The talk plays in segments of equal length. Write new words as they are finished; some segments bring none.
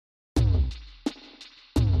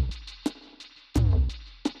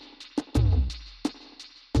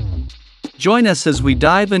Join us as we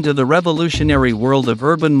dive into the revolutionary world of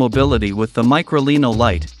urban mobility with the Microlino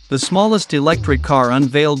Lite, the smallest electric car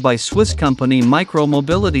unveiled by Swiss company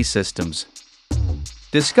Micromobility Systems.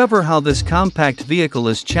 Discover how this compact vehicle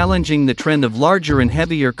is challenging the trend of larger and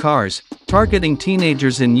heavier cars, targeting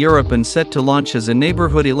teenagers in Europe and set to launch as a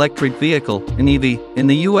neighborhood electric vehicle, an EV, in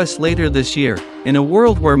the US later this year. In a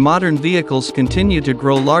world where modern vehicles continue to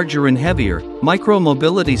grow larger and heavier,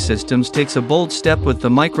 Micromobility Systems takes a bold step with the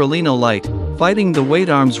Microlino Lite, fighting the weight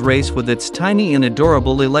arms race with its tiny and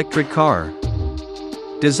adorable electric car.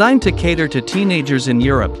 Designed to cater to teenagers in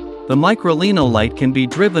Europe, the Microlino Lite can be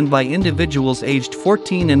driven by individuals aged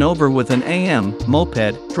 14 and over with an AM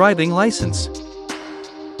moped driving license.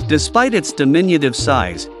 Despite its diminutive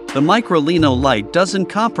size, the Microlino Lite doesn't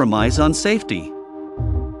compromise on safety.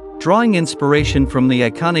 Drawing inspiration from the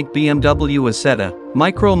iconic BMW Isetta,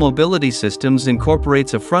 Micromobility Systems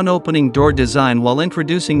incorporates a front-opening door design while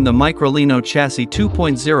introducing the Microlino Chassis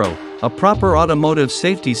 2.0, a proper automotive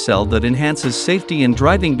safety cell that enhances safety and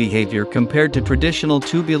driving behavior compared to traditional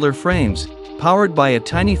tubular frames. Powered by a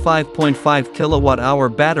tiny 5.5 kilowatt-hour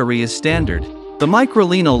battery as standard, the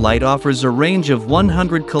Microlino Lite offers a range of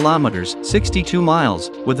 100 kilometers (62 miles),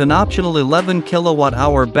 with an optional 11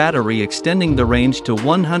 kilowatt-hour battery extending the range to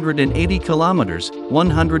 180 kilometers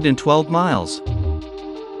 (112 miles).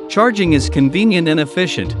 Charging is convenient and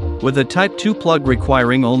efficient, with a Type 2 plug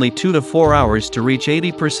requiring only 2 to 4 hours to reach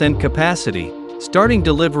 80% capacity, starting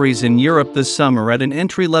deliveries in Europe this summer at an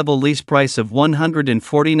entry-level lease price of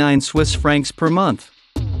 149 Swiss francs per month.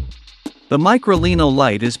 The Microlino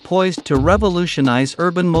Lite is poised to revolutionize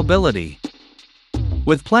urban mobility.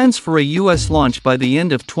 With plans for a US launch by the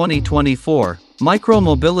end of 2024,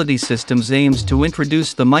 Micromobility Systems aims to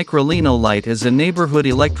introduce the Microlino Lite as a neighborhood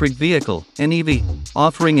electric vehicle, an EV,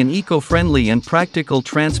 offering an eco-friendly and practical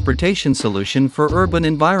transportation solution for urban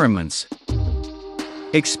environments.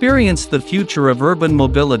 Experience the future of urban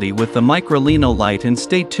mobility with the Microlino Lite and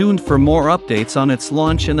stay tuned for more updates on its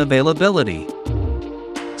launch and availability.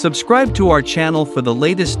 Subscribe to our channel for the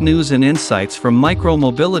latest news and insights from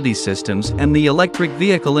Micromobility Systems and the electric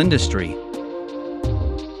vehicle industry.